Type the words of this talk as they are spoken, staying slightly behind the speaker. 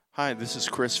Hi, this is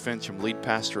Chris Fincham, lead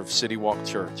pastor of City Walk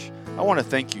Church. I want to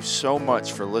thank you so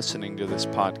much for listening to this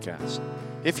podcast.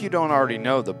 If you don't already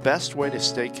know, the best way to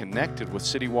stay connected with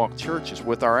City Walk Church is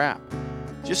with our app.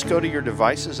 Just go to your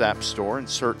device's app store and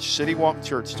search City Walk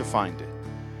Church to find it.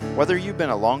 Whether you've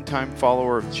been a longtime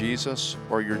follower of Jesus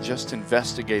or you're just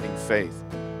investigating faith,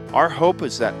 our hope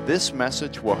is that this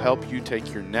message will help you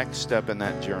take your next step in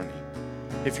that journey.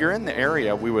 If you're in the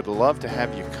area, we would love to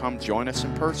have you come join us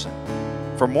in person.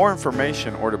 For more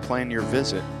information or to plan your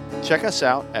visit, check us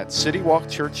out at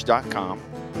citywalkchurch.com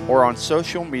or on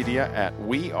social media at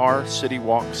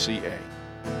WeAreCityWalkCA.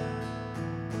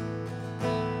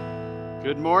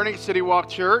 Good morning, City Walk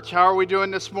Church. How are we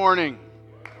doing this morning?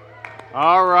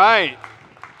 All right.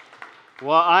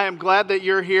 Well, I am glad that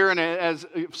you're here, and as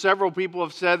several people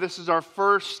have said, this is our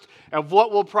first of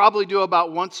what we'll probably do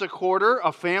about once a quarter,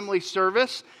 a family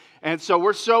service. And so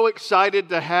we're so excited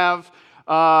to have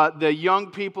the young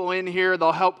people in here.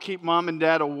 They'll help keep mom and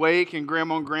dad awake and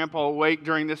grandma and grandpa awake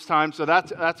during this time. So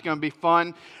that's going to be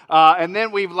fun. And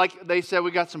then like they said,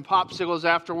 we got some popsicles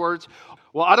afterwards.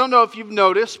 Well, I don't know if you've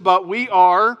noticed, but we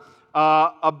are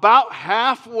about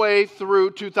halfway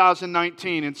through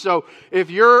 2019. And so if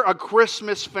you're a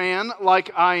Christmas fan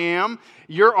like I am,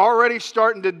 you're already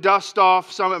starting to dust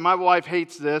off some of it. My wife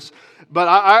hates this, but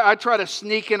I try to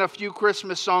sneak in a few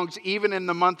Christmas songs even in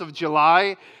the month of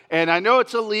July. And I know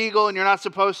it's illegal and you're not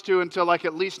supposed to until like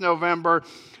at least November.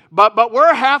 But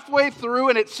we're halfway through,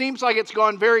 and it seems like it's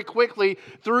gone very quickly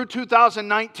through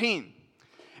 2019.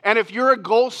 And if you're a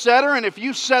goal setter, and if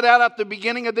you set out at the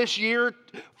beginning of this year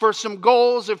for some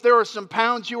goals, if there were some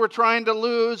pounds you were trying to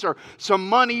lose, or some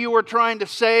money you were trying to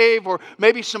save, or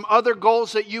maybe some other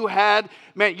goals that you had,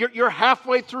 man, you're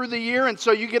halfway through the year, and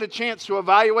so you get a chance to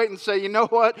evaluate and say, you know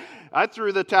what, I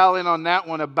threw the towel in on that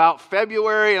one about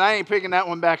February, and I ain't picking that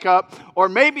one back up. Or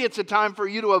maybe it's a time for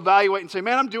you to evaluate and say,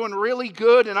 man, I'm doing really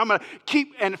good, and I'm going to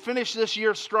keep and finish this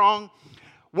year strong.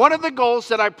 One of the goals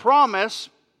that I promise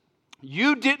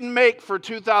you didn't make for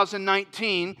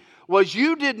 2019 was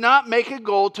you did not make a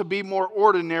goal to be more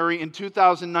ordinary in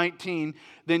 2019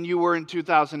 than you were in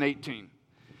 2018.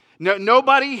 No,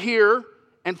 nobody here,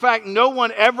 in fact, no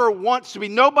one ever wants to be,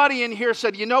 nobody in here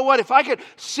said, you know what, if I could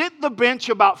sit the bench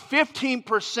about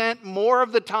 15% more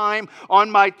of the time on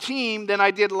my team than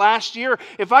I did last year,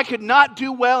 if I could not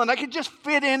do well and I could just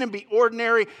fit in and be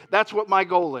ordinary, that's what my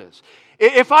goal is.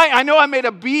 If I know I made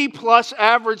a B plus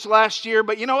average last year,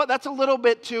 but you know what? That's a little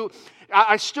bit too,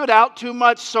 I stood out too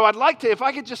much. So I'd like to, if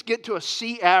I could just get to a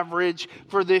C average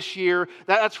for this year,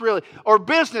 that's really, or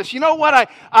business. You know what?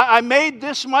 I made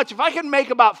this much. If I can make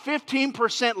about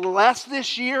 15% less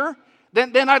this year,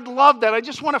 then I'd love that. I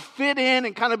just want to fit in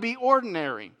and kind of be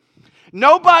ordinary.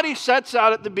 Nobody sets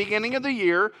out at the beginning of the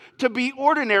year to be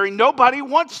ordinary. Nobody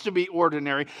wants to be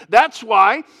ordinary. That's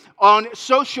why on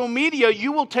social media,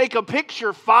 you will take a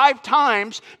picture 5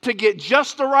 times to get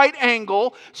just the right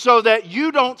angle so that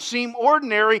you don't seem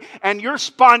ordinary and your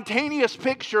spontaneous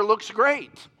picture looks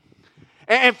great.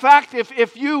 In fact,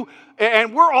 if you,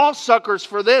 and we're all suckers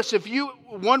for this,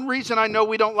 one reason I know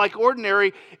we don't like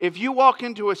ordinary, if you walk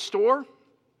into a store,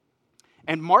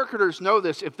 and marketers know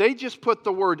this, if they just put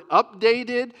the word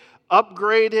updated,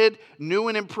 upgraded, new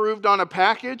and improved on a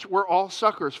package, we're all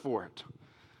suckers for it.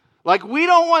 Like, we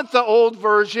don't want the old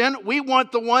version, we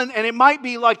want the one, and it might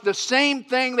be like the same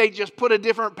thing, they just put a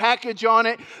different package on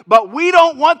it, but we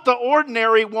don't want the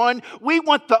ordinary one, we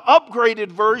want the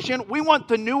upgraded version, we want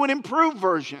the new and improved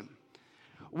version.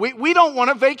 We don't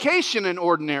want a vacation in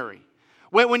ordinary.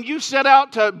 When you set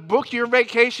out to book your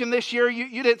vacation this year,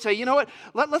 you didn't say, you know what,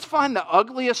 let's find the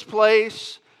ugliest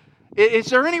place. Is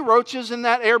there any roaches in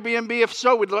that Airbnb? If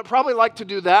so, we'd probably like to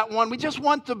do that one. We just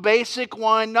want the basic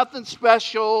one, nothing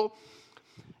special.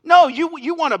 No,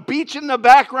 you want a beach in the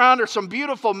background or some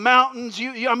beautiful mountains.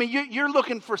 You're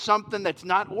looking for something that's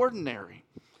not ordinary.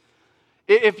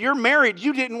 If you're married,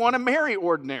 you didn't want to marry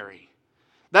ordinary.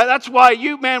 That's why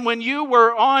when you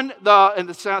were on and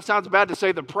it sounds bad to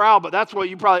say the prowl, but that's what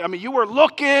you probably, you were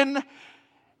looking,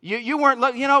 you weren't,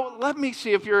 let me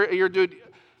see if you're dude,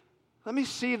 let me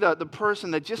see the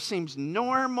person that just seems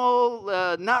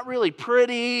normal, not really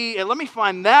pretty, and let me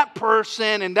find that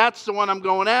person, and that's the one I'm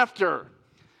going after.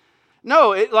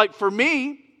 No, like for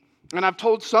me, and I've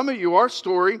told some of you our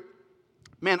story,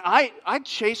 man, I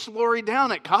chased Lori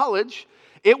down at college.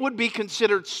 It would be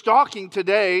considered stalking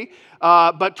today,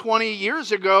 but 21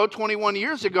 years ago,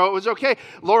 it was okay.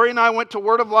 Lori and I went to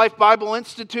Word of Life Bible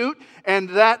Institute, and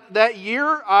that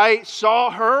year I saw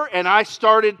her, and I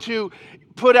started to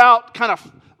put out kind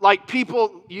of like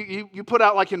people, you put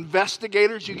out like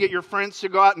investigators. You get your friends to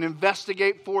go out and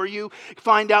investigate for you,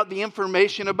 find out the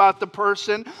information about the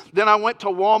person. Then I went to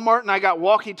Walmart and I got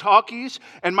walkie-talkies,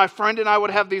 and my friend and I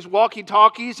would have these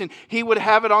walkie-talkies, and he would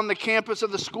have it on the campus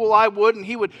of the school I would, and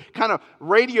he would kind of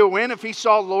radio in if he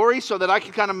saw Lori so that I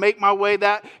could kind of make my way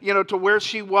to where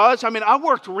she was. I mean, I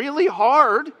worked really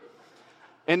hard.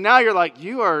 And now you're like,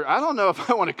 I don't know if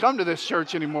I want to come to this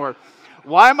church anymore.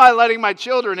 Why am I letting my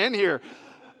children in here?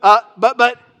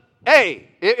 But hey,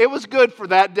 it was good for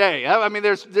that day. I mean,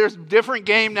 there's different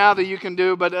game now that you can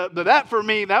do, but that for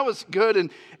me, that was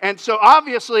good. And so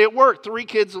obviously it worked. 3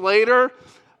 kids later,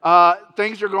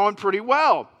 things are going pretty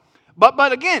well.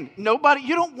 But again,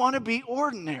 you don't want to be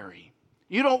ordinary.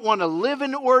 You don't want to live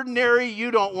in ordinary.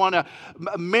 You don't want to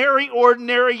marry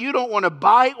ordinary. You don't want to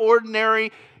buy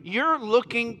ordinary. You're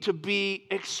looking to be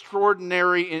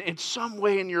extraordinary in some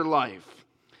way in your life.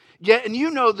 Yet, and you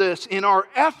know this, in our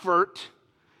effort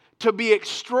to be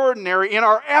extraordinary, in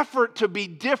our effort to be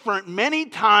different, many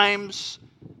times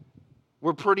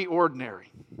we're pretty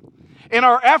ordinary. In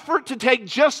our effort to take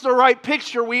just the right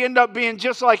picture, we end up being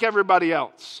just like everybody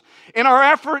else. In our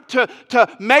effort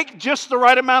to make just the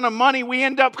right amount of money, we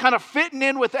end up kind of fitting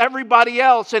in with everybody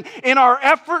else. And in our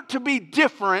effort to be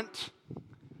different,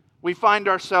 we find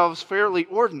ourselves fairly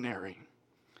ordinary.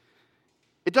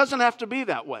 It doesn't have to be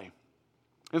that way.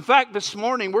 In fact, this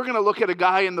morning we're going to look at a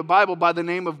guy in the Bible by the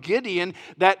name of Gideon,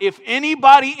 that if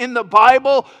anybody in the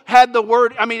Bible had the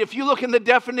word, if you look in the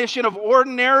definition of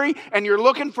ordinary and you're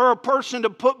looking for a person to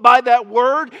put by that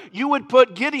word, you would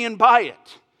put Gideon by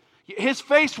it. His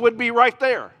face would be right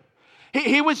there.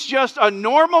 He was just a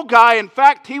normal guy. In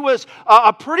fact, he was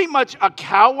pretty much a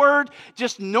coward,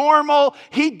 just normal.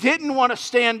 He didn't want to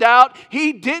stand out.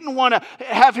 He didn't want to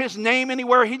have his name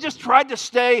anywhere. He just tried to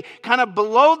stay kind of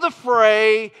below the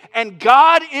fray. And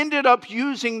God ended up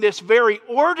using this very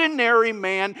ordinary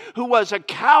man who was a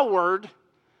coward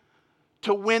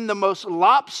to win the most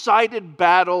lopsided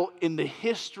battle in the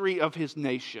history of his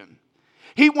nation.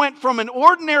 He went from an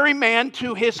ordinary man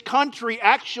to his country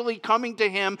actually coming to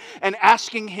him and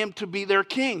asking him to be their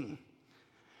king.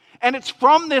 And it's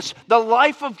from the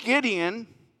life of Gideon,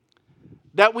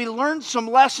 that we learn some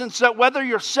lessons that whether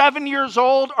you're 7 years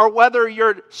old or whether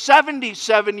you're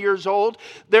 77 years old,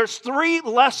 there's 3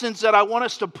 lessons that I want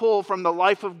us to pull from the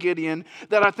life of Gideon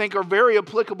that I think are very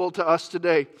applicable to us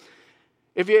today.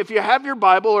 If you have your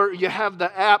Bible or you have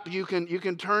the app, you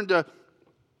can turn to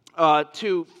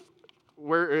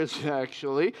where is it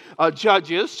actually?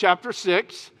 Judges chapter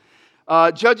 6.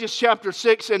 Judges chapter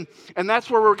 6, and that's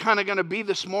where we're kind of going to be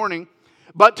this morning.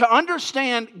 But to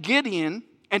understand Gideon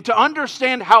and to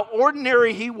understand how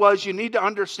ordinary he was, you need to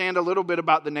understand a little bit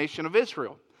about the nation of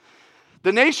Israel.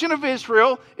 The nation of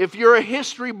Israel, if you're a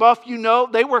history buff, you know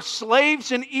they were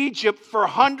slaves in Egypt for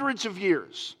hundreds of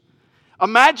years.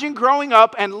 Imagine growing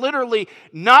up and literally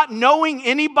not knowing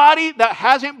anybody that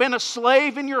hasn't been a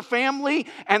slave in your family,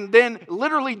 and then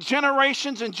literally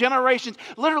generations and generations,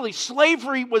 literally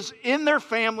slavery was in their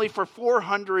family for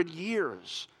 400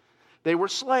 years. They were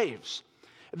slaves.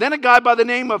 Then a guy by the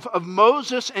name of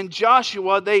Moses and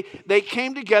Joshua, they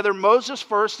came together, Moses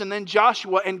first and then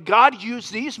Joshua, and God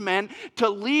used these men to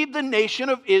lead the nation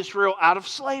of Israel out of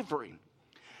slavery.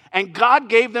 And God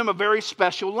gave them a very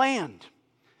special land.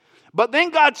 But then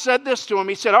God said this to him.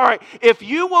 He said, all right, if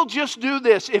you will just do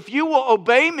this, if you will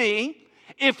obey me,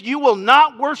 if you will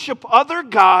not worship other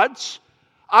gods,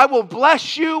 I will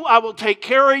bless you, I will take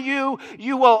care of you,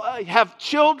 you will have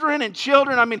children and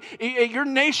children. Your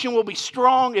nation will be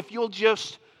strong if you'll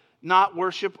just not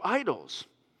worship idols.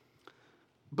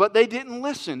 But they didn't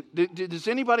listen. Does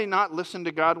anybody not listen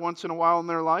to God once in a while in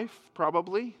their life?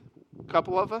 Probably. A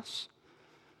couple of us.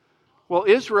 Well,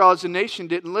 Israel as a nation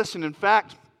didn't listen. In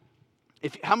fact,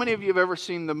 how many of you have ever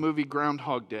seen the movie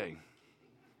Groundhog Day?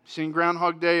 Seen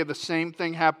Groundhog Day? The same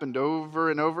thing happened over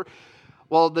and over.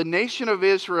 Well, the nation of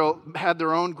Israel had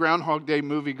their own Groundhog Day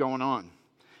movie going on.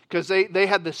 Because they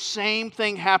had the same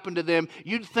thing happen to them.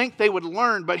 You'd think they would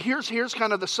learn, but here's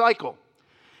kind of the cycle.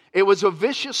 It was a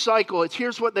vicious cycle.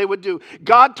 Here's what they would do.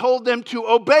 God told them to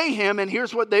obey Him, and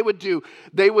here's what they would do.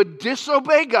 They would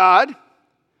disobey God.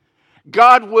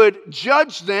 God would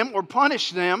judge them or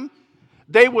punish them.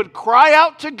 They would cry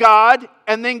out to God,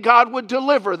 and then God would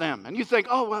deliver them. And you think,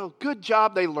 oh, well, good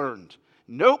job, they learned.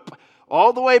 Nope.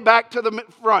 All the way back to the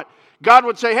front. God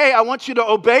would say, hey, I want you to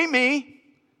obey me.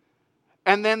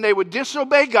 And then they would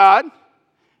disobey God.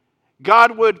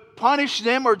 God would punish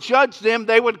them or judge them.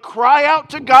 They would cry out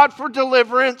to God for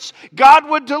deliverance. God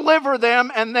would deliver them.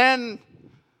 And then,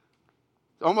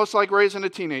 almost like raising a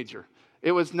teenager.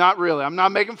 It was not really. I'm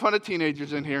not making fun of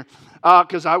teenagers in here.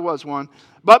 because I was one.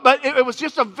 But it was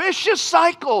just a vicious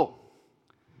cycle.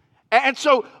 And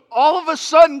so all of a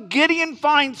sudden, Gideon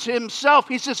finds himself,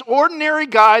 he's this ordinary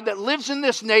guy that lives in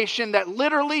this nation that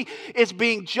literally is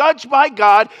being judged by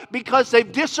God because they've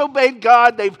disobeyed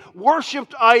God, they've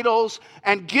worshipped idols,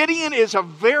 and Gideon is a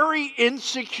very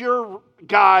insecure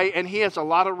guy, and he has a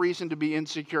lot of reason to be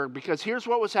insecure because here's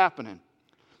what was happening.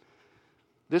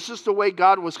 This is the way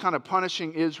God was kind of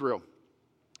punishing Israel.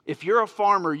 If you're a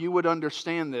farmer, you would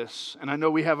understand this, and I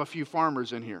know we have a few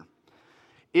farmers in here.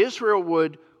 Israel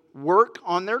would work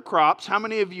on their crops. How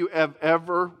many of you have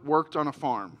ever worked on a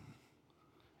farm?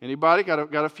 Anybody?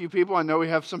 Got a few people? I know we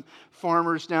have some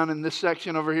farmers down in this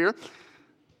section over here.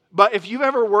 But if you've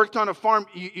ever worked on a farm,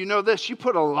 you know this. You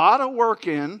put a lot of work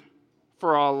in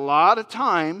for a lot of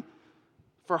time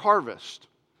for harvest.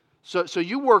 So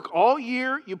you work all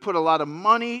year. You put a lot of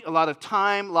money, a lot of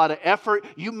time, a lot of effort.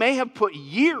 You may have put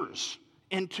years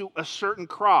into a certain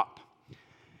crop.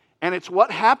 And it's what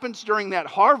happens during that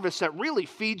harvest that really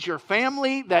feeds your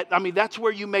family. That's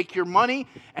where you make your money.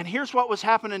 And here's what was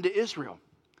happening to Israel.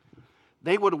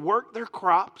 They would work their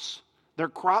crops. Their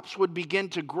crops would begin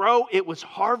to grow. It was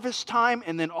harvest time.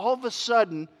 And then all of a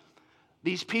sudden,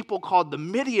 these people called the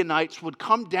Midianites would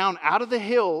come down out of the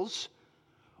hills,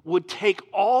 would take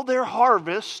all their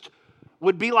harvest,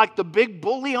 would be like the big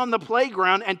bully on the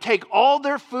playground and take all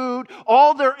their food,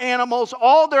 all their animals,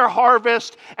 all their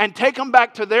harvest, and take them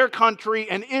back to their country,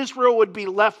 and Israel would be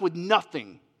left with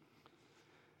nothing.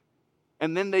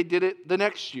 And then they did it the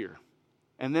next year.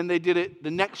 And then they did it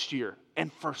the next year.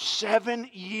 And for 7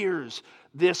 years,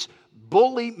 this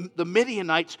bully, the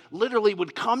Midianites, literally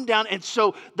would come down. And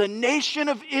so the nation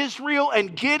of Israel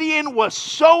and Gideon was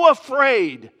so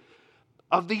afraid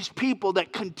of these people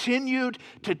that continued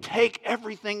to take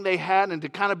everything they had and to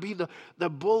kind of be the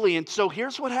bully. And so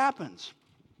here's what happens.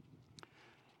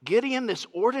 Gideon, this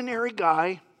ordinary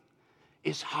guy,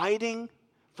 is hiding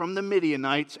from the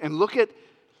Midianites. And look at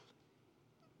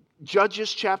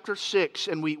Judges chapter 6,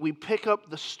 and we pick up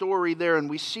the story there, and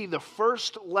we see the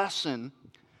first lesson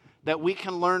that we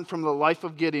can learn from the life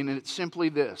of Gideon, and it's simply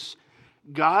this.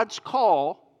 God's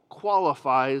call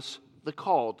qualifies the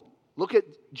called. Look at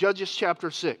Judges chapter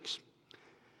 6,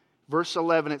 verse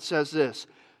 11. It says this.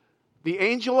 The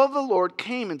angel of the Lord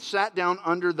came and sat down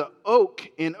under the oak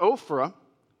in Ophrah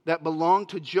that belonged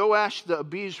to Joash the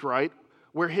Abiezrite,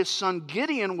 where his son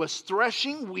Gideon was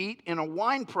threshing wheat in a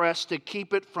winepress to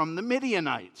keep it from the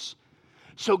Midianites.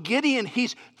 So Gideon,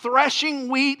 he's threshing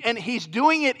wheat and he's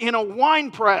doing it in a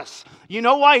winepress. You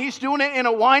know why he's doing it in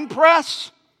a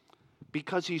winepress?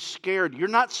 Because he's scared. You're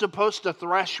not supposed to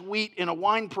thresh wheat in a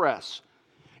winepress.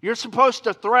 You're supposed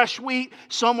to thresh wheat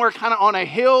somewhere kind of on a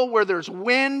hill where there's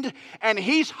wind. And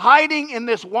he's hiding in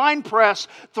this winepress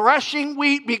threshing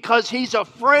wheat because he's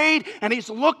afraid and he's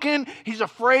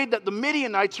afraid that the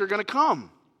Midianites are going to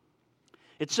come.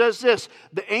 It says this,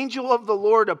 the angel of the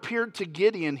Lord appeared to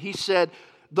Gideon. He said,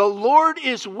 the Lord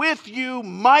is with you,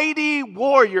 mighty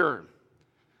warrior.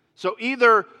 So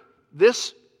either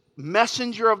this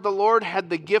messenger of the Lord had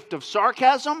the gift of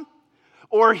sarcasm,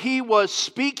 or he was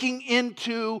speaking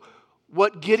into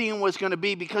what Gideon was going to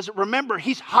be. Because remember,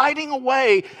 he's hiding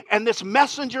away, and this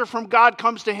messenger from God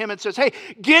comes to him and says, hey,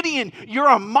 Gideon, you're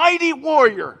a mighty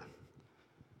warrior.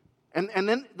 And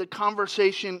then the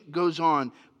conversation goes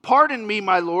on. Pardon me,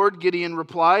 my Lord, Gideon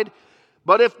replied,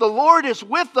 but if the Lord is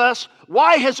with us,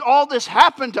 why has all this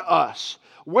happened to us?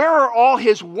 Where are all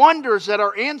his wonders that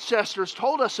our ancestors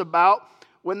told us about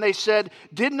when they said,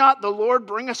 did not the Lord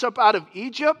bring us up out of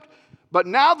Egypt? But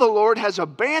now the Lord has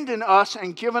abandoned us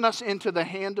and given us into the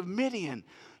hand of Midian.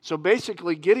 So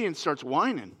basically, Gideon starts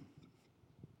whining.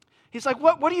 He's like,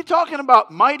 what are you talking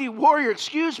about, mighty warrior?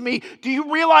 Excuse me, do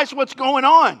you realize what's going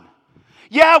on?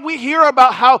 Yeah, we hear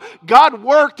about how God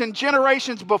worked in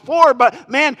generations before, but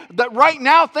man, right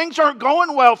now things aren't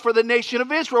going well for the nation of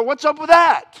Israel. What's up with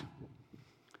that?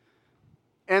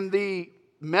 And the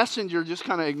messenger just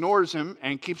kind of ignores him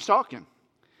and keeps talking.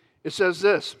 It says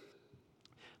this.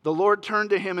 The Lord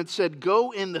turned to him and said,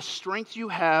 go in the strength you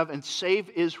have and save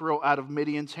Israel out of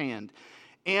Midian's hand.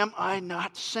 Am I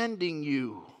not sending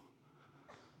you?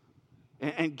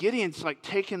 And Gideon's like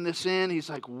taking this in. He's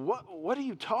like, what are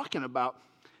you talking about?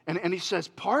 And he says,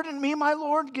 pardon me, my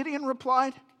Lord, Gideon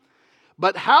replied.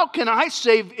 But how can I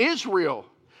save Israel?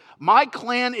 My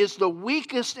clan is the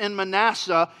weakest in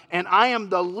Manasseh, and I am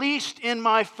the least in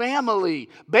my family.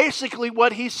 Basically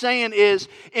what he's saying is,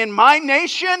 in my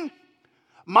nation,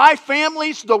 my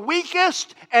family's the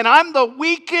weakest, and I'm the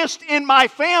weakest in my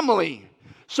family.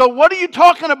 So what are you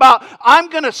talking about? I'm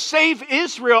going to save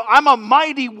Israel. I'm a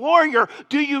mighty warrior.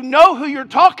 Do you know who you're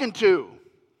talking to?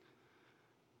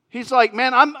 He's like,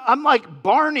 man, I'm like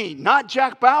Barney, not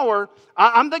Jack Bauer.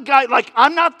 I'm the guy, like,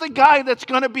 I'm not the guy that's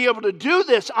going to be able to do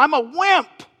this. I'm a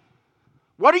wimp.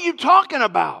 What are you talking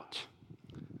about?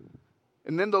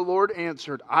 And then the Lord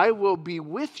answered, I will be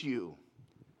with you,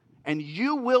 and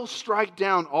you will strike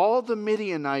down all the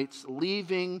Midianites,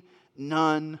 leaving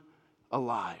none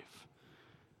alive.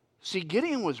 See,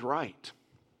 Gideon was right.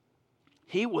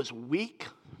 He was weak.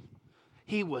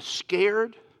 He was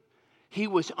scared. He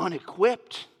was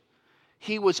unequipped.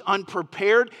 He was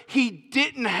unprepared. He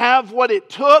didn't have what it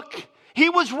took. He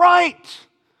was right.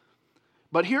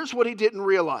 But here's what he didn't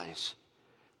realize.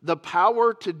 The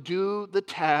power to do the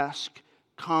task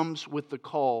comes with the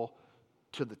call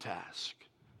to the task.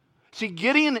 See,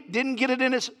 Gideon didn't get it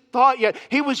in his thought yet.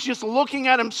 He was just looking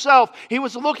at himself. He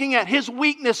was looking at his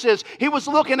weaknesses. He was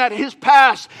looking at his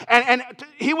past. And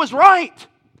he was right.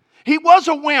 He was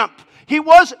a wimp.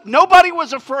 Nobody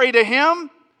was afraid of him.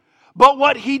 But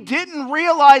what he didn't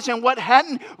realize and what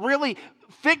hadn't really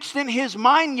fixed in his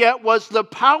mind yet was the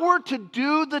power to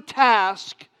do the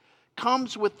task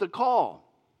comes with the call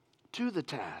to the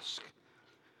task.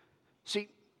 See,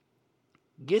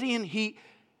 Gideon, he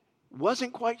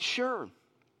wasn't quite sure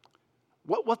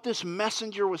what this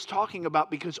messenger was talking about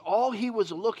because all he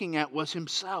was looking at was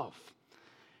himself.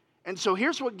 And so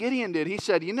here's what Gideon did. He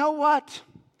said, you know what?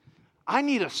 I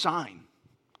need a sign.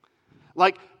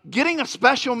 Like getting a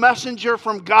special messenger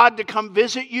from God to come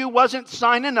visit you wasn't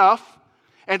sign enough.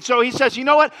 And so he says, you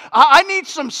know what? I need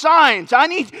some signs. I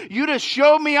need you to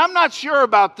show me. I'm not sure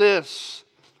about this.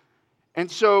 And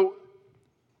so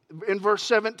in verse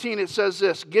 17, it says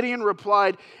this, Gideon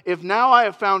replied, if now I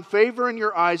have found favor in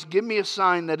your eyes, give me a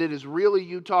sign that it is really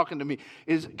you talking to me.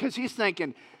 Because he's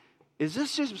thinking, is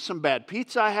this just some bad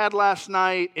pizza I had last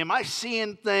night? Am I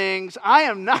seeing things? I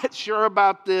am not sure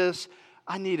about this.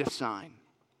 I need a sign.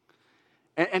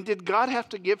 And did God have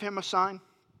to give him a sign?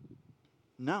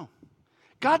 No.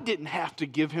 God didn't have to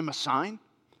give him a sign.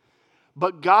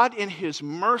 But God, in his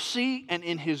mercy and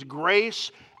in his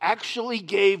grace, actually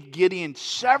gave Gideon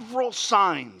several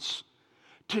signs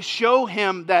to show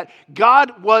him that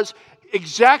God was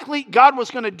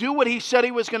going to do what he said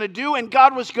he was going to do, and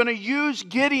God was going to use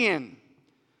Gideon.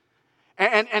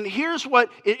 And here's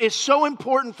what is so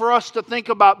important for us to think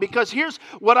about, because here's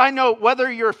what I know,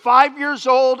 whether you're 5 years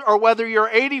old or whether you're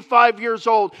 85 years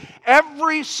old,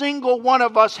 every single one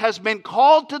of us has been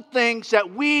called to things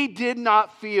that we did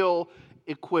not feel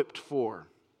equipped for.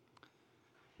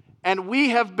 And we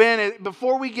have been,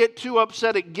 before we get too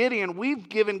upset at Gideon, we've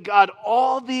given God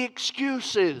all the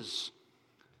excuses.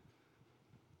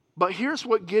 But here's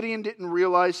what Gideon didn't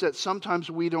realize that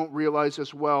sometimes we don't realize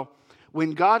as well.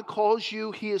 When God calls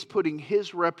you, He is putting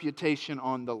His reputation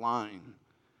on the line.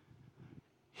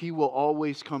 He will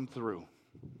always come through.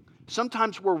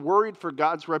 Sometimes we're worried for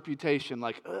God's reputation,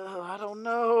 like, I don't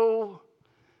know.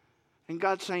 And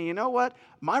God's saying, you know what?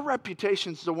 My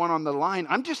reputation's the one on the line.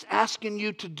 I'm just asking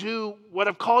you to do what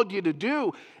I've called you to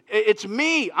do. It's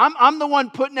me. I'm the one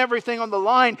putting everything on the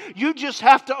line. You just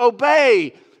have to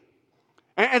obey.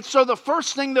 And so the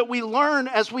first thing that we learn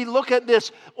as we look at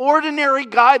this ordinary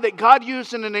guy that God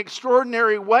used in an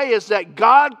extraordinary way is that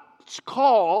God's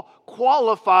call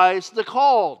qualifies the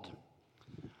called.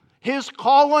 His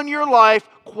call on your life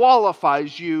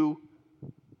qualifies you,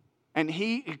 and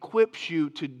He equips you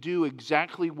to do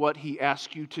exactly what He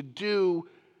asks you to do,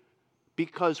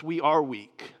 because we are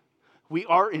weak. We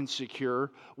are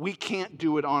insecure. We can't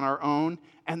do it on our own,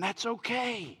 and that's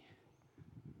okay.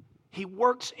 He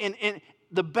works in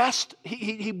the best,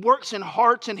 he works in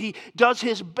hearts, and He does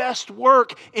His best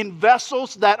work in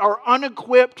vessels that are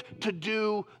unequipped to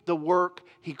do the work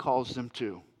He calls them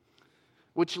to.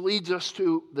 Which leads us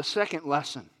to the second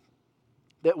lesson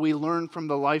that we learn from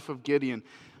the life of Gideon.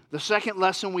 The second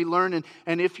lesson we learn,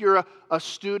 and if you're a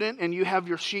student and you have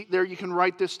your sheet there, you can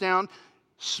write this down.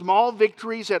 Small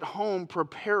victories at home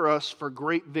prepare us for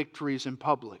great victories in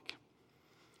public.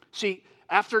 See,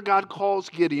 after God calls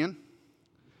Gideon,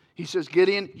 He says,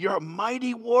 Gideon, you're a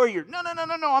mighty warrior. No,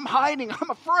 I'm hiding. I'm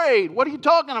afraid. What are you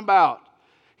talking about?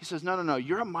 He says, no,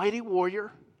 you're a mighty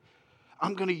warrior.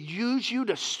 I'm going to use you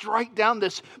to strike down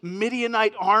this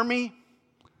Midianite army.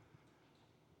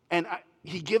 And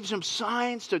He gives him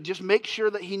signs to just make sure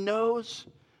that he knows.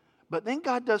 But then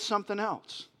God does something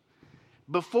else.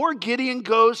 Before Gideon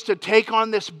goes to take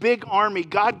on this big army,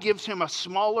 God gives him a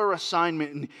smaller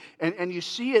assignment. And you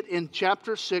see it in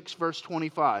chapter 6, verse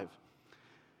 25.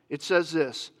 It says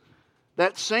this,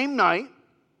 that same night,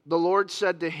 the Lord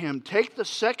said to him, take the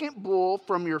second bull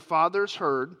from your father's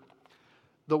herd,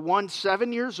 the one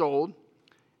 7 years old,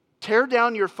 tear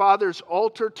down your father's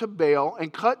altar to Baal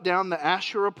and cut down the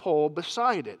Asherah pole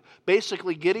beside it.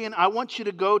 Basically, Gideon, I want you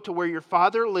to go to where your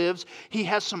father lives. He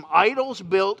has some idols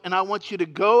built, and I want you to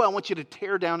go. I want you to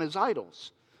tear down his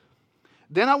idols.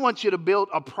 Then I want you to build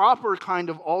a proper kind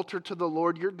of altar to the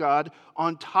Lord your God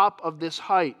on top of this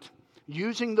height,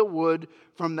 using the wood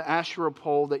from the Asherah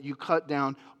pole that you cut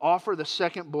down. Offer the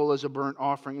second bull as a burnt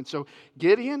offering. And so,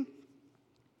 Gideon,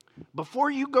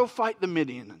 before you go fight the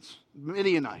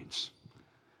Midianites,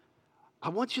 I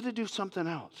want you to do something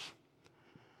else.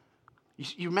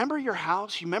 You remember your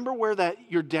house? You remember where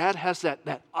your dad has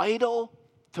that idol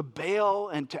to Baal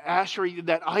and to Asherah,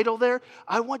 that idol there?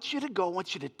 I want you to go. I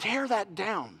want you to tear that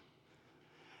down.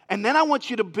 And then I want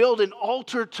you to build an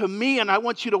altar to me, and I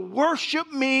want you to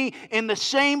worship me in the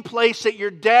same place that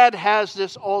your dad has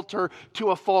this altar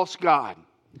to a false god.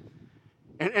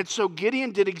 And so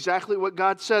Gideon did exactly what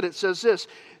God said. It says this: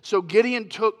 so Gideon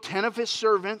took 10 of his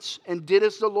servants and did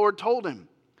as the Lord told him.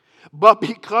 But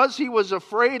because he was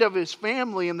afraid of his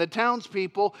family and the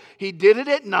townspeople, he did it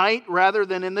at night rather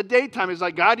than in the daytime. He's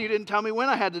like, God, you didn't tell me when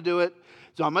I had to do it.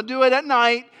 So I'm going to do it at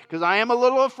night because I am a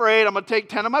little afraid. I'm going to take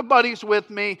 10 of my buddies with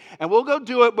me and we'll go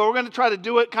do it. But we're going to try to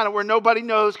do it kind of where nobody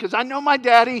knows, because I know my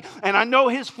daddy and I know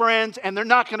his friends and they're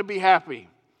not going to be happy.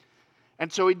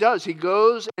 And so he does. He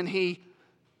goes and he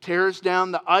tears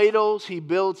down the idols. He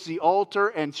builds the altar.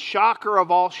 And shocker of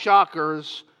all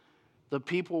shockers, the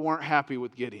people weren't happy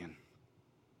with Gideon.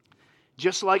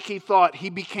 Just like he thought, he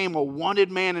became a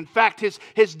wanted man. In fact,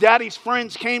 his daddy's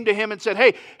friends came to him and said,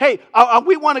 hey,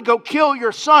 we want to go kill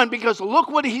your son because look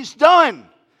what he's done.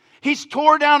 He's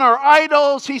tore down our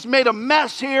idols. He's made a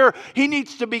mess here. He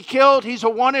needs to be killed. He's a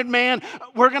wanted man.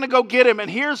 We're going to go get him. And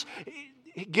here's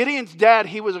Gideon's dad.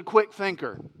 He was a quick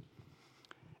thinker.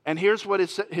 And here's what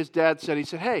his dad said. He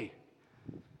said, hey,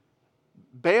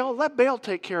 let Baal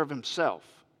take care of himself.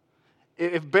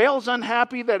 If Baal's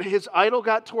unhappy that his idol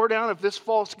got tore down, if this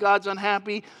false god's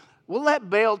unhappy, we'll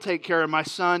let Baal take care of my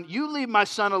son. You leave my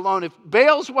son alone. If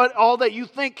Baal's all that you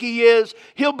think he is,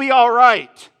 he'll be all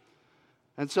right.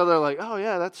 And so they're like, oh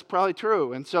yeah, that's probably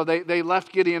true. And so they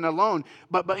left Gideon alone.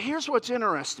 But here's what's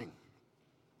interesting.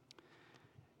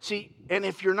 See, and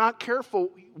if you're not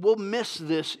careful, we'll miss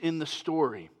this in the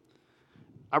story.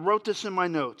 I wrote this in my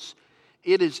notes.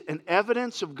 It is an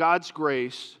evidence of God's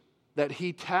grace that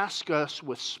He tasks us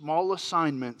with small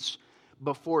assignments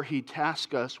before He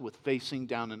tasks us with facing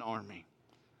down an army.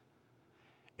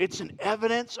 It's an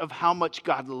evidence of how much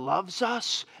God loves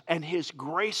us and His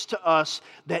grace to us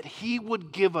that He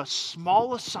would give us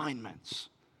small assignments,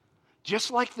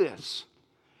 just like this,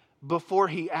 before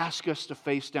He asks us to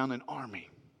face down an army.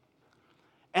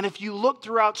 And if you look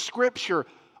throughout Scripture,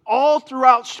 all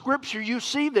throughout Scripture, you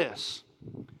see this.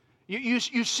 You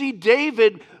see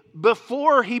David,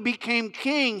 before he became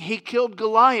king, he killed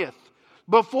Goliath.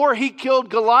 Before he killed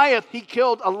Goliath, he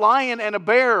killed a lion and a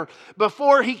bear.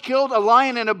 Before he killed a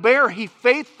lion and a bear, he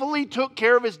faithfully took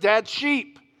care of his dad's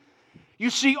sheep. You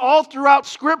see all throughout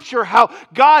Scripture how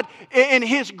God, in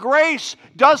His grace,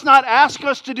 does not ask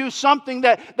us to do something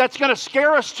that's going to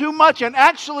scare us too much, and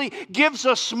actually gives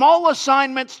us small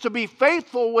assignments to be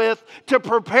faithful with to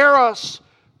prepare us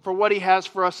for what He has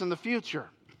for us in the future.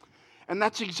 And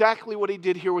that's exactly what He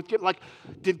did here with Gideon. Like,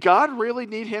 did God really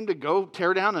need him to go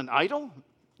tear down an idol?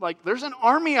 Like, there's an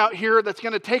army out here that's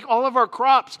going to take all of our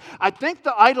crops. I think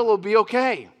the idol will be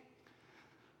okay.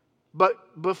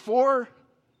 But before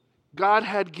God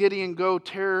had Gideon go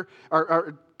tear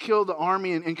or kill the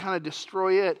army and kind of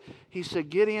destroy it, He said,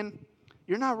 Gideon,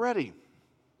 you're not ready.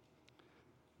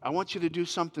 I want you to do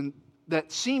something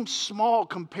that seems small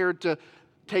compared to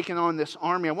taking on this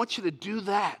army. I want you to do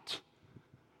that.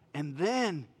 And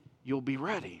then you'll be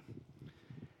ready.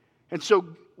 And so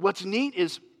what's neat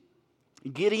is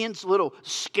Gideon's little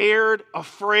scared,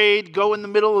 afraid, go in the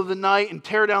middle of the night and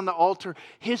tear down the altar.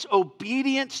 His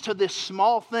obedience to this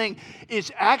small thing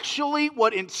is actually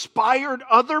what inspired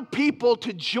other people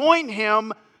to join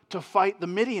him to fight the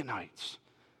Midianites.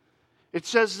 It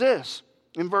says this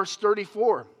in verse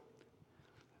 34.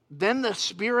 Then the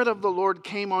Spirit of the Lord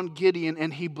came on Gideon,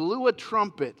 and he blew a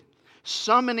trumpet,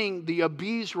 summoning the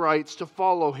Abiezrites to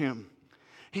follow him.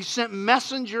 He sent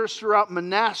messengers throughout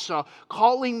Manasseh,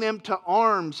 calling them to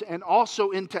arms, and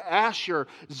also into Asher,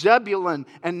 Zebulun,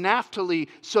 and Naphtali,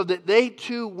 so that they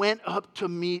too went up to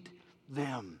meet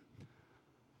them.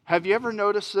 Have you ever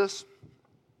noticed this?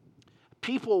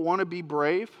 People want to be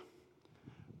brave,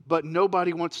 but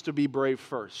nobody wants to be brave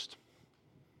first.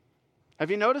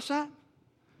 Have you noticed that?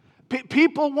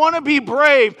 People want to be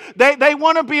brave. They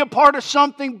want to be a part of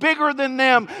something bigger than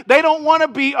them. They don't want to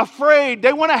be afraid.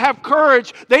 They want to have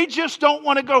courage. They just don't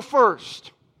want to go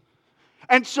first.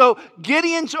 And so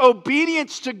Gideon's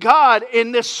obedience to God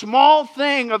in this small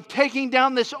thing of taking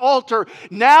down this altar,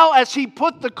 now as he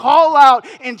put the call out,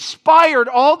 inspired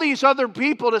all these other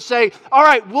people to say, all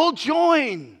right, we'll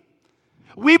join.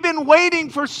 We've been waiting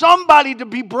for somebody to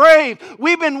be brave.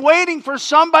 We've been waiting for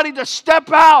somebody to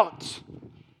step out.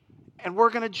 And we're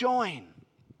going to join.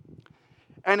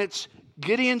 And it's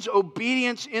Gideon's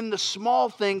obedience in the small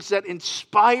things that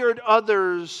inspired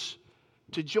others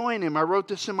to join him. I wrote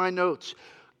this in my notes.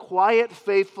 Quiet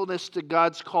faithfulness to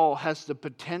God's call has the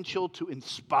potential to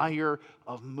inspire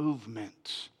a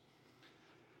movement.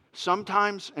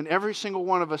 Sometimes, and every single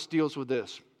one of us deals with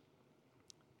this.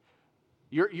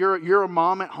 You're a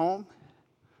mom at home.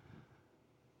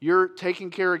 You're taking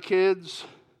care of kids.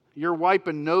 You're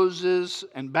wiping noses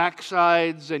and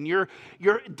backsides, and you're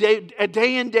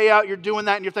day in, day out, you're doing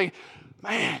that, and you're thinking,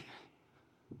 man.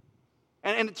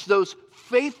 And it's those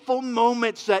faithful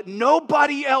moments that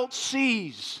nobody else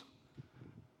sees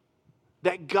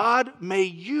that God may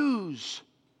use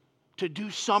to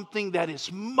do something that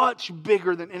is much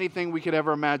bigger than anything we could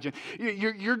ever imagine.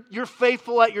 You're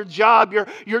faithful at your job.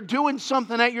 You're doing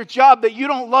something at your job that you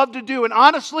don't love to do. And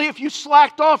honestly, if you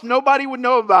slacked off, nobody would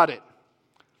know about it.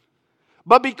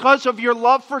 But because of your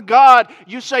love for God,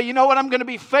 you say, you know what, I'm going to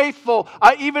be faithful.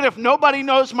 Even if nobody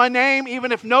knows my name,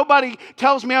 even if nobody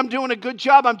tells me I'm doing a good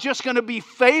job, I'm just going to be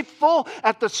faithful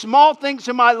at the small things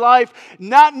in my life,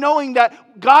 not knowing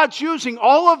that God's using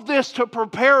all of this to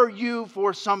prepare you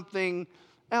for something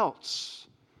else.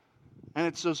 And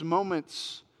it's those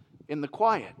moments in the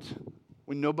quiet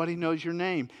when nobody knows your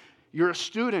name. You're a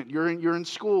student. You're in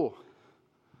school.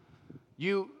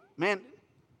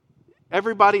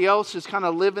 Everybody else is kind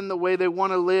of living the way they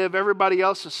want to live. Everybody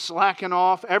else is slacking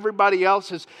off. Everybody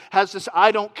else has this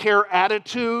I don't care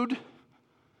attitude.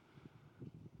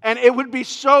 And it would be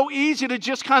so easy to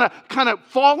just kind of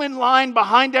fall in line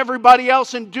behind everybody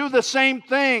else and do the same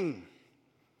thing.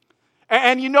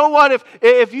 And you know what?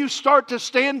 If you start to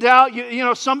stand out, you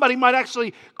know, somebody might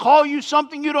actually call you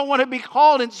something you don't want to be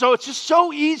called. And so it's just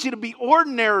so easy to be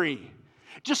ordinary.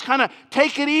 Just kind of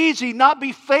take it easy, not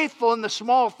be faithful in the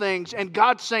small things. And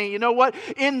God's saying, you know what?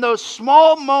 In those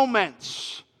small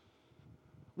moments,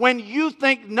 when you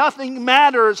think nothing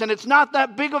matters and it's not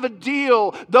that big of a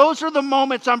deal, those are the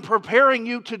moments I'm preparing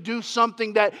you to do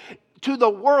something that to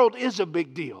the world is a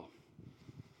big deal.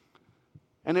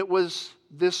 And it was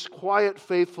this quiet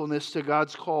faithfulness to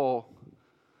God's call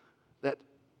that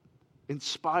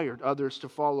inspired others to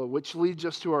follow, which leads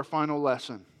us to our final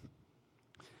lesson.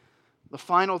 The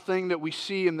final thing that we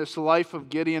see in this life of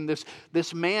Gideon,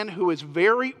 this man who is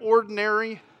very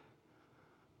ordinary,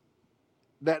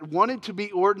 that wanted to be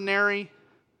ordinary,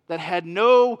 that had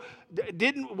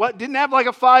didn't have like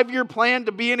a 5-year plan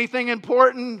to be anything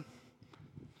important.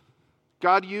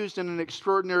 God used in an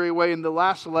extraordinary way. And the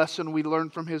last lesson we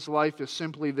learned from his life is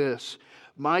simply this: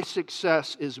 my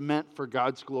success is meant for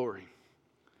God's glory.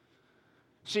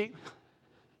 See,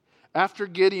 after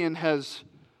Gideon has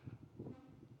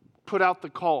put out the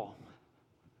call,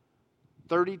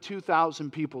 32,000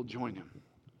 people join him.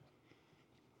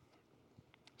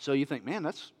 So you think, man,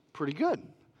 that's pretty good.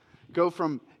 Go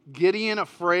from Gideon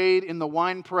afraid in the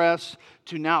wine press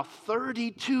to now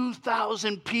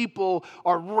 32,000 people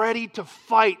are ready to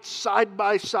fight side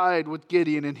by side with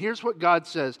Gideon. And here's what God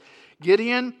says: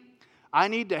 Gideon, I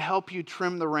need to help you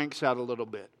trim the ranks out a little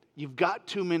bit. You've got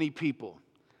too many people.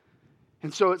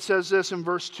 And so it says this in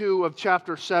verse 2 of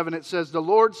chapter 7. It says, the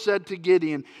Lord said to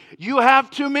Gideon, you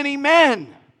have too many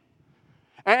men.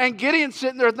 And Gideon's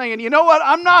sitting there thinking, you know what?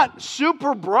 I'm not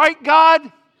super bright, God.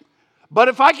 But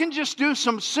if I can just do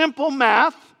some simple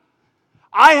math,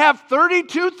 I have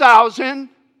 32,000.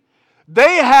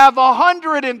 They have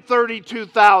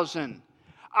 132,000.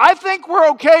 I think we're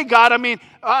okay, God. I mean,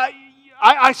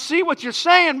 I see what you're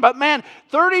saying, but man,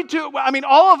 32, I mean,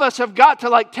 all of us have got to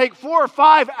like take 4 or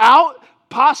 5 out.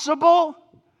 Possible.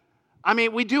 I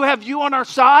mean, we do have you on our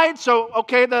side, so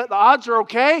okay, the odds are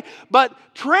okay. But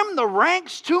trim the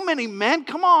ranks, too many men,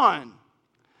 come on.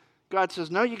 God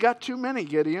says, no, you got too many,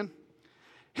 Gideon.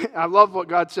 I love what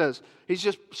God says. He's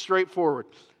just straightforward.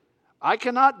 I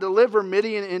cannot deliver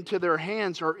Midian into their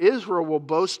hands, or Israel will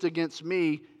boast against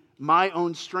me. My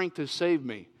own strength has saved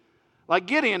me. Like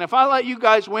Gideon, if I let you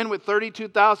guys win with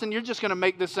 32,000, you're just going to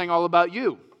make this thing all about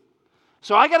you.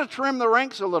 So I got to trim the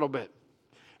ranks a little bit.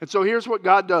 And so here's what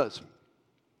God does.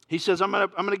 He says, I'm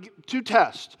going to give 2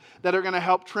 tests that are going to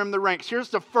help trim the ranks. Here's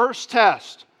the first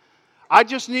test. I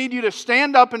just need you to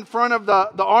stand up in front of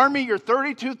the army, you're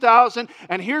 32,000,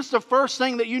 and here's the first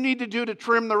thing that you need to do to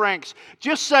trim the ranks.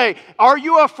 Just say, are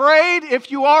you afraid?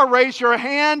 If you are, raise your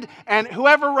hand, and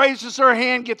whoever raises their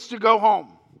hand gets to go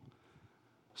home.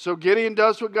 So Gideon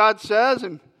does what God says,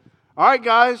 and all right,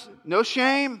 guys, no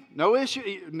shame, no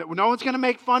issue. No one's going to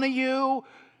make fun of you.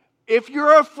 If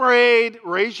you're afraid,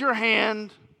 raise your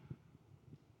hand.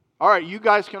 All right, you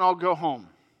guys can all go home.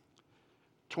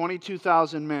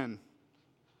 22,000 men.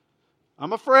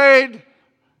 I'm afraid.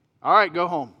 All right, go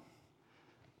home.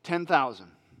 10,000.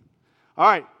 All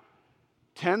right,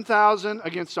 10,000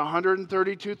 against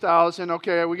 132,000.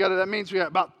 Okay, that means we got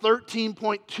about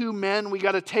 13.2 men we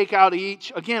got to take out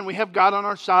each. Again, we have God on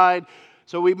our side,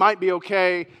 so we might be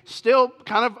okay. Still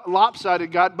kind of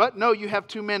lopsided, God, but no, you have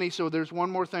too many, so there's one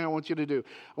more thing I want you to do.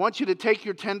 I want you to take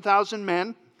your 10,000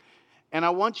 men, and I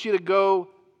want you to go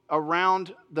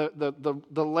around the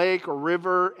lake or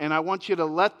river, and I want you to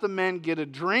let the men get a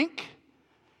drink,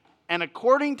 and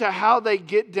according to how they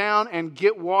get down and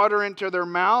get water into their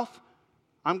mouth,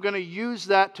 I'm going to use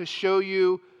that to show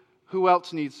you who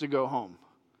else needs to go home.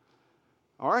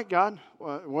 All right, God,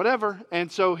 whatever.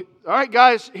 And so, all right,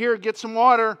 guys, here, get some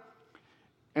water.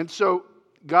 And so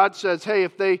God says, hey,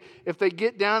 if they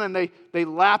get down and they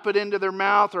lap it into their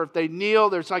mouth, or if they kneel,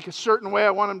 there's like a certain way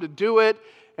I want them to do it.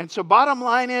 And so bottom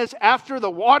line is, after the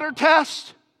water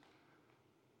test,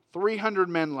 300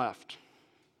 men left.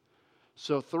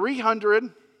 So 300,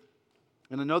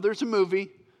 and I know there's a movie,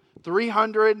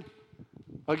 300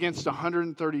 against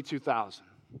 132,000.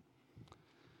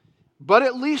 But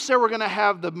at least they were going to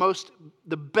have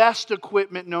the best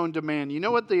equipment known to man. You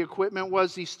know what the equipment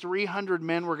was these 300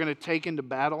 men were going to take into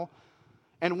battle?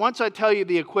 And once I tell you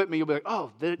the equipment, you'll be like,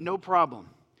 oh, no problem.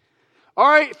 All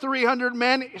right, 300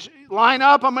 men, line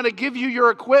up. I'm going to give you your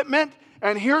equipment.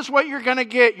 And here's what you're going to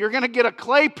get. You're going to get a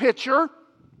clay pitcher.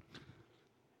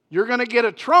 You're going to get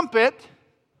a trumpet.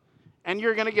 And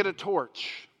you're going to get a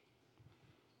torch.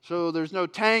 So there's no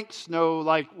tanks, no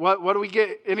what do we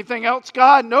get? Anything else,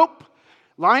 God? Nope.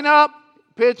 Line up,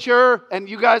 pitcher, and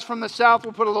you guys from the south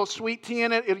will put a little sweet tea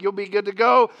in it. You'll be good to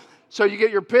go. So you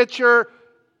get your pitcher,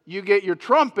 you get your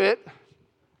trumpet,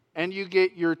 and you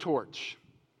get your torch.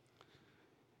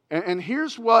 And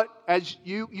here's what, as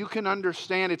you can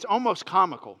understand, it's almost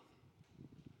comical.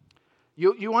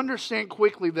 You understand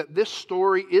quickly that this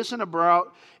story isn't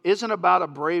about a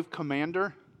brave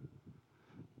commander,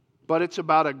 but it's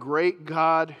about a great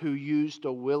God who used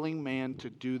a willing man to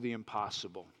do the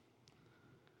impossible.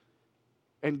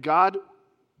 And God,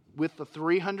 with the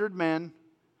 300 men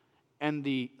and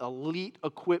the elite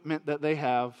equipment that they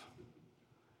have,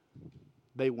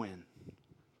 they win.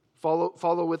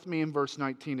 Follow with me in verse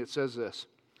 19. It says this.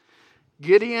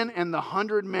 Gideon and the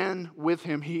 100 men with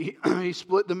him, he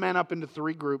split the men up into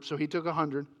 3 groups, so he took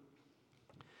 100.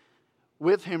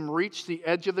 With him reached the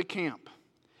edge of the camp.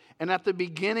 And at the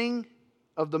beginning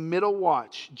of the middle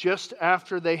watch, just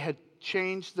after they had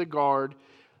changed the guard,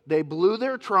 they blew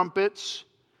their trumpets,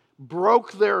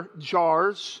 broke their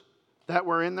jars that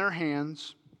were in their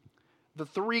hands. The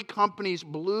 3 companies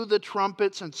blew the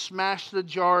trumpets and smashed the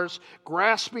jars,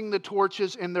 grasping the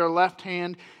torches in their left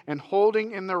hand and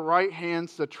holding in their right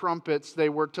hands the trumpets they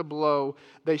were to blow.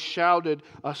 They shouted,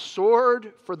 "A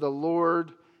sword for the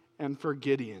Lord and for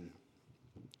Gideon."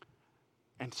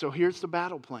 And so here's the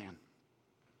battle plan.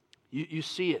 You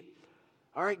see it.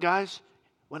 All right, guys,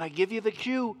 when I give you the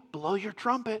cue, blow your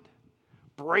trumpet,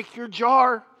 break your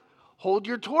jar, hold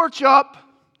your torch up.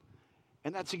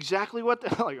 And that's exactly what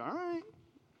they're like, all right.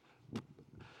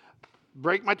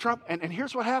 Break my trumpet. And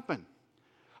here's what happened.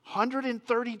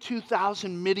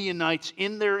 132,000 Midianites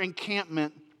in their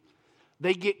encampment,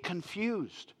 they get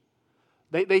confused.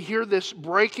 They hear this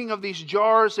breaking of these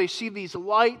jars. They see these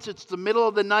lights. It's the middle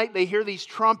of the night. They hear these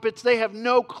trumpets. They have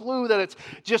no clue that it's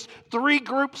just 3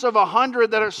 groups of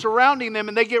 100 that are surrounding them.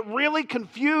 And they get really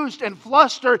confused and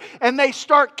flustered. And they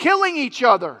start killing each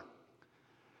other.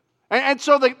 And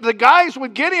so the guys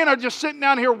with Gideon are just sitting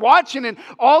down here watching. And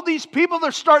all these people,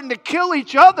 they're starting to kill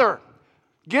each other.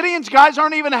 Gideon's guys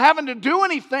aren't even having to do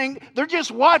anything. They're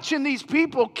just watching these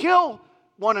people kill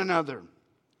one another.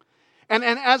 And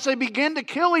as they begin to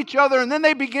kill each other, and then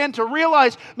they begin to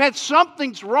realize, man,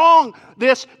 something's wrong.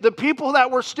 The people that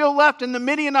were still left in the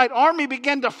Midianite army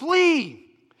began to flee.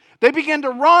 They began to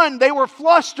run. They were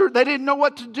flustered. They didn't know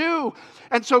what to do.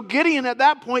 And so Gideon at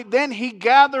that point, then he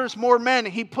gathers more men.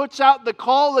 He puts out the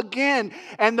call again.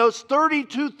 And those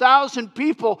 32,000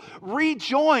 people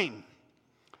rejoin.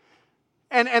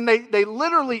 And they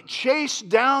literally chase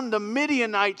down the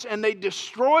Midianites, and they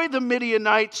destroy the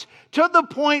Midianites to the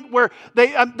point where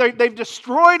they've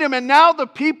destroyed them. And now the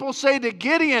people say to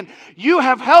Gideon, you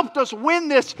have helped us win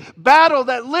this battle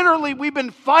that literally we've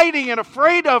been fighting and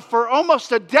afraid of for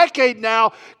almost a decade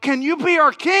now. Can you be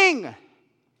our king?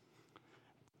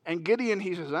 And Gideon,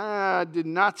 he says, I did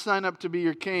not sign up to be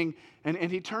your king.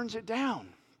 And he turns it down.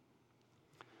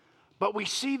 But we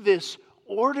see this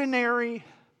ordinary,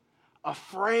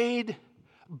 afraid,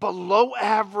 below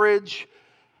average,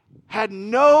 had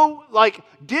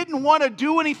didn't want to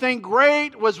do anything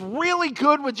great, was really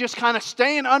good with just kind of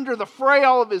staying under the fray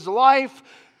all of his life.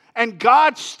 And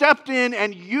God stepped in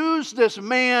and used this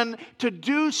man to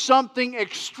do something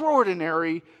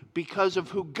extraordinary because of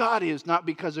who God is, not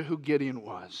because of who Gideon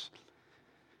was.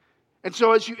 And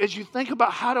so as you think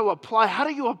about how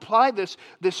do you apply this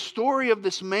story of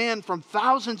this man from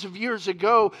thousands of years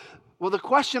ago? Well, the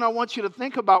question I want you to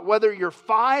think about, whether you're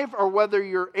 5 or whether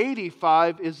you're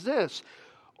 85, is this: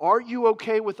 are you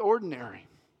okay with ordinary?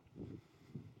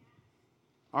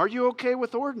 Are you okay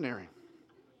with ordinary?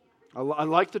 I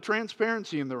like the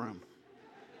transparency in the room.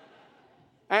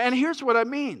 And here's what I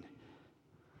mean.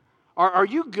 Are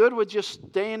you good with just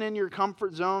staying in your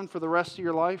comfort zone for the rest of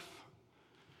your life?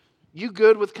 You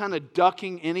good with kind of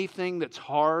ducking anything that's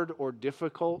hard or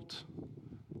difficult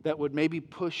that would maybe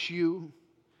push you?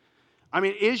 I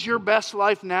mean, is your best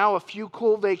life now a few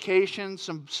cool vacations,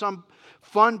 some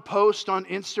fun posts on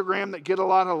Instagram that get a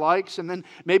lot of likes, and then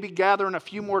maybe gathering a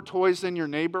few more toys than your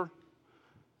neighbor,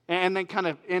 and then kind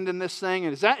of ending this thing?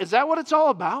 And is that what it's all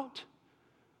about?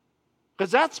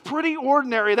 Because that's pretty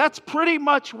ordinary. That's pretty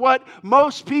much what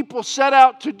most people set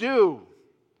out to do.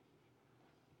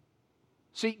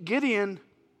 See, Gideon,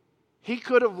 he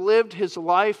could have lived his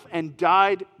life and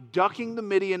died ducking the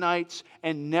Midianites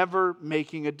and never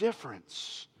making a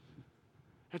difference.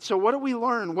 And so what do we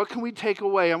learn? What can we take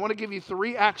away? I want to give you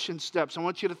 3 action steps. I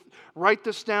want you to write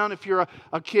this down if you're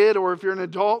a kid or if you're an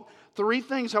adult. 3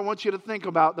 things I want you to think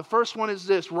about. The first one is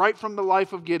this, right from the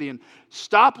life of Gideon.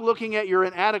 Stop looking at your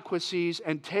inadequacies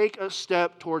and take a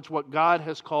step towards what God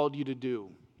has called you to do.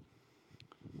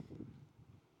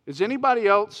 Is anybody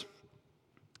else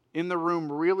in the room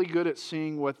really good at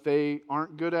seeing what they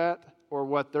aren't good at, or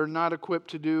what they're not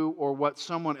equipped to do, or what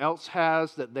someone else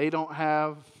has that they don't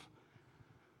have?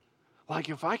 Like,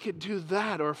 if I could do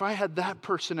that, or if I had that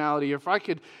personality, or if I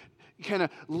could kind of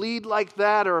lead like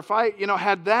that, or if I,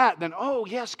 had that, then, oh,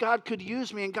 yes, God could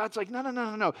use me. And God's like,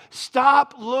 no.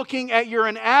 Stop looking at your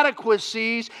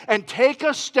inadequacies and take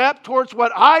a step towards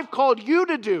what I've called you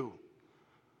to do.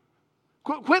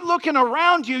 Quit looking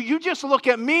around you. You just look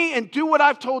at me and do what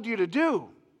I've told you to do.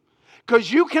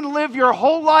 Because you can live your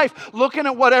whole life looking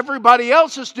at what everybody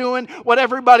else is doing, what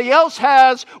everybody else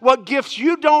has, what gifts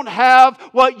you don't have,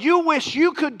 what you wish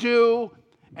you could do,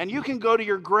 and you can go to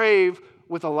your grave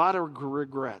with a lot of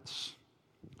regrets.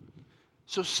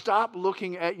 So stop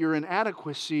looking at your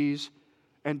inadequacies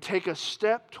and take a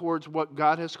step towards what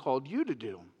God has called you to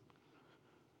do.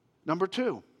 Number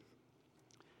 2.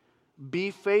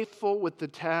 Be faithful with the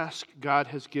task God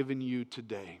has given you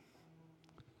today.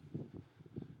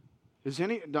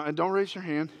 Don't raise your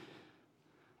hand.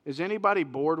 Is anybody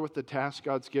bored with the task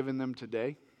God's given them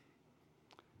today?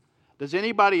 Does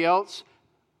anybody else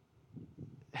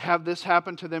have this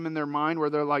happen to them in their mind where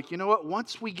they're like, you know what,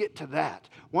 once we get to that,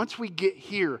 once we get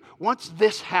here, once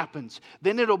this happens,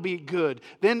 then it'll be good.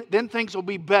 Then things will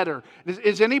be better.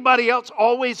 Is anybody else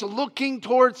always looking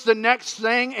towards the next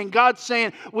thing, and God's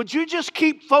saying, would you just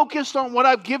keep focused on what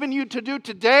I've given you to do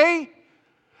today?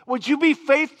 Would you be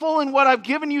faithful in what I've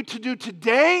given you to do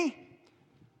today?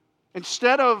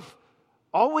 Instead of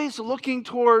always looking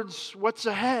towards what's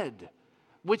ahead,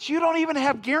 which you don't even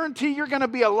have guarantee you're going to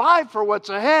be alive for what's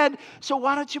ahead. So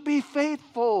why don't you be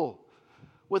faithful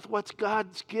with what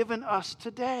God's given us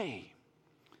today?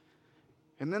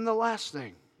 And then the last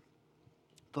thing,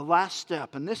 the last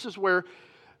step, and this is where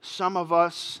some of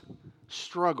us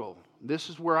struggle. This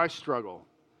is where I struggle.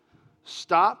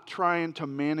 Stop trying to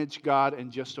manage God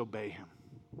and just obey Him.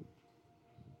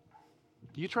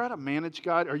 You try to manage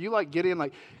God? Are you like Gideon,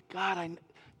 like, God,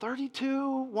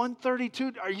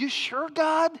 132, are you sure,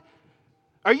 God?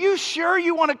 Are you sure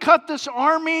you want to cut this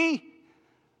army?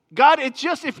 God, it's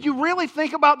just, if you really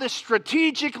think about this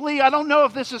strategically, I don't know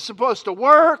if this is supposed to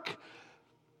work.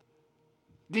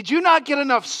 Did you not get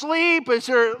enough sleep? Is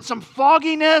there some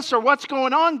fogginess or what's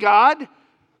going on, God?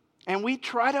 And we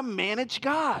try to manage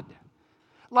God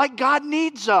like God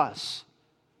needs us.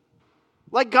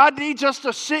 Like God needs us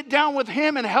to sit down with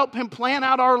Him and help Him plan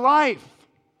out our life.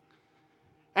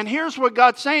 And here's what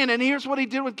God's saying, and here's what He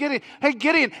did with Gideon. Hey,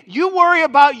 Gideon, you worry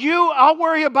about you, I'll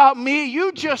worry about me.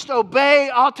 You just obey,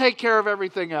 I'll take care of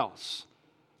everything else.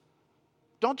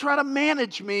 Don't try to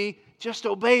manage me, just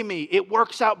obey me. It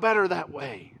works out better that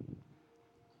way.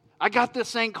 I got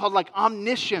this thing called like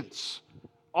omniscience,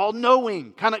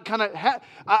 all-knowing.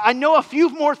 I know a few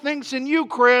more things than you,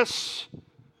 Chris.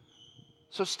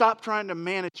 So stop trying to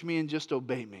manage me and just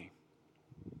obey me.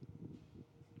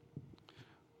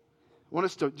 I want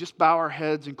us to just bow our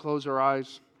heads and close our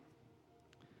eyes.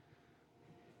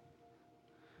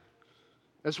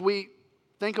 As we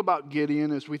think about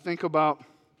Gideon, as we think about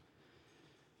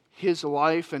his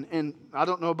life, and I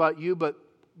don't know about you, but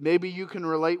maybe you can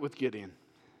relate with Gideon.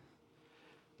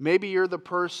 Maybe you're the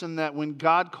person that when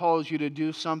God calls you to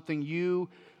do something, you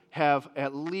have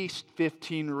at least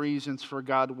 15 reasons for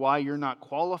God why you're not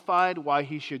qualified, why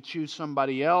He should choose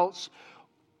somebody else,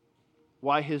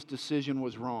 why His decision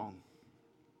was wrong.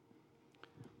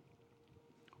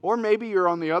 Or maybe you're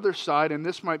on the other side, and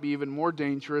this might be even more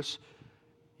dangerous.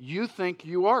 You think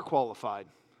you are qualified.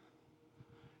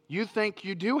 You think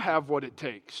you do have what it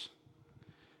takes.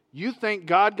 You think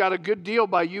God got a good deal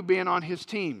by you being on His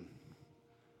team.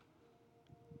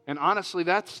 And honestly,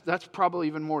 that's probably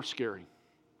even more scary.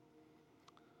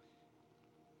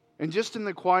 And just in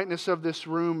the quietness of this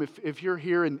room, if you're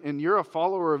here and you're a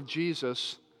follower of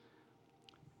Jesus,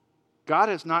 God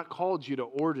has not called you to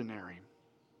ordinary.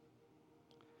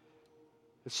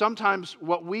 Sometimes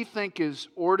what we think is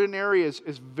ordinary is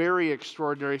very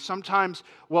extraordinary. Sometimes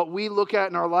what we look at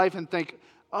in our life and think,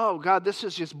 oh, God, this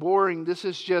is just boring. This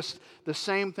is just the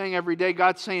same thing every day.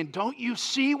 God's saying, don't you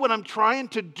see what I'm trying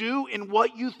to do in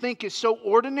what you think is so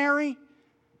ordinary?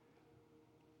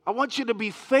 I want you to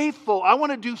be faithful. I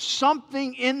want to do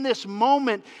something in this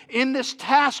moment, in this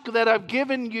task that I've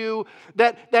given you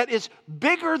that is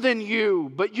bigger than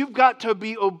you, but you've got to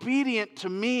be obedient to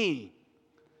me.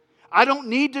 I don't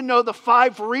need to know the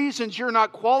 5 reasons you're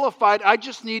not qualified. I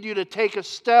just need you to take a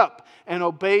step and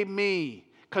obey me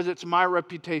because it's my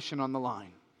reputation on the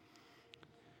line.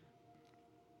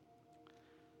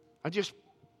 I just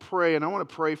pray, and I want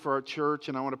to pray for our church,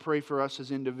 and I want to pray for us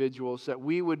as individuals, that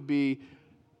we would be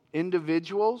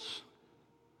individuals,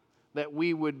 that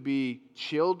we would be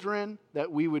children,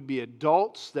 that we would be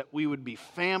adults, that we would be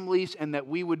families, and that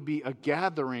we would be a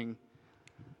gathering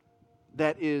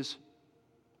that is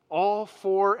all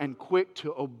for and quick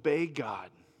to obey God,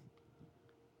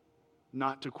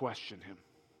 not to question Him.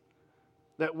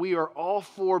 That we are all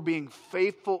for being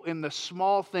faithful in the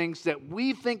small things that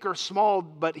we think are small,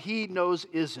 but He knows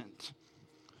isn't.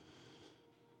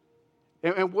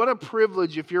 And what a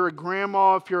privilege, if you're a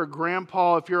grandma, if you're a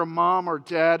grandpa, if you're a mom or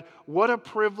dad, what a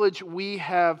privilege we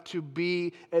have to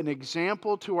be an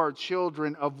example to our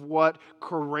children of what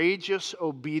courageous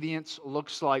obedience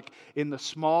looks like in the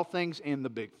small things and the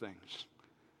big things.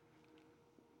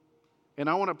 And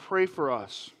I want to pray for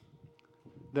us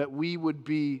that we would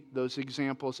be those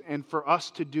examples. And for us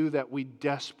to do that, we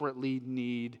desperately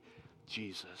need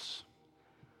Jesus.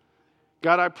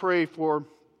 God, I pray for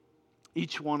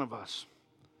each one of us.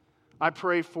 I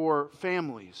pray for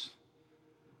families.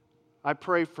 I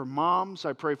pray for moms.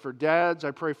 I pray for dads. I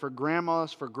pray for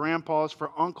grandmas, for grandpas, for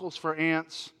uncles, for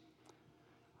aunts.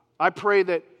 I pray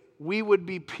that we would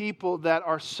be people that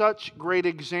are such great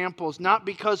examples, not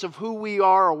because of who we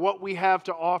are or what we have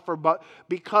to offer, but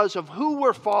because of who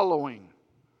we're following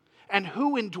and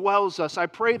who indwells us. I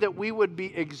pray that we would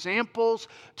be examples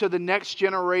to the next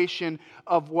generation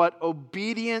of what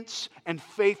obedience and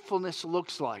faithfulness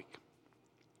looks like.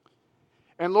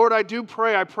 And Lord, I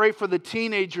pray for the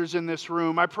teenagers in this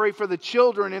room. I pray for the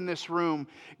children in this room.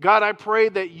 God, I pray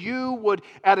that you would,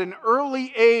 at an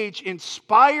early age,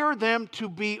 inspire them to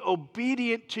be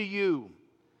obedient to you.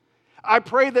 I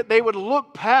pray that they would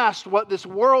look past what this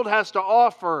world has to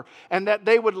offer and that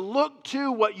they would look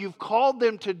to what you've called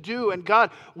them to do. And God,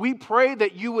 we pray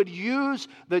that you would use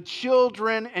the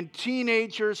children and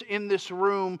teenagers in this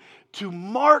room to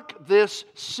mark this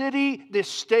city, this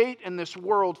state, and this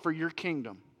world for your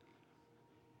kingdom.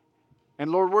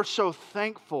 And Lord, we're so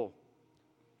thankful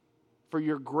for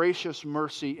your gracious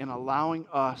mercy in allowing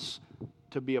us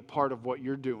to be a part of what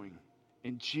you're doing.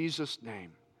 In Jesus'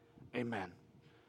 name, amen.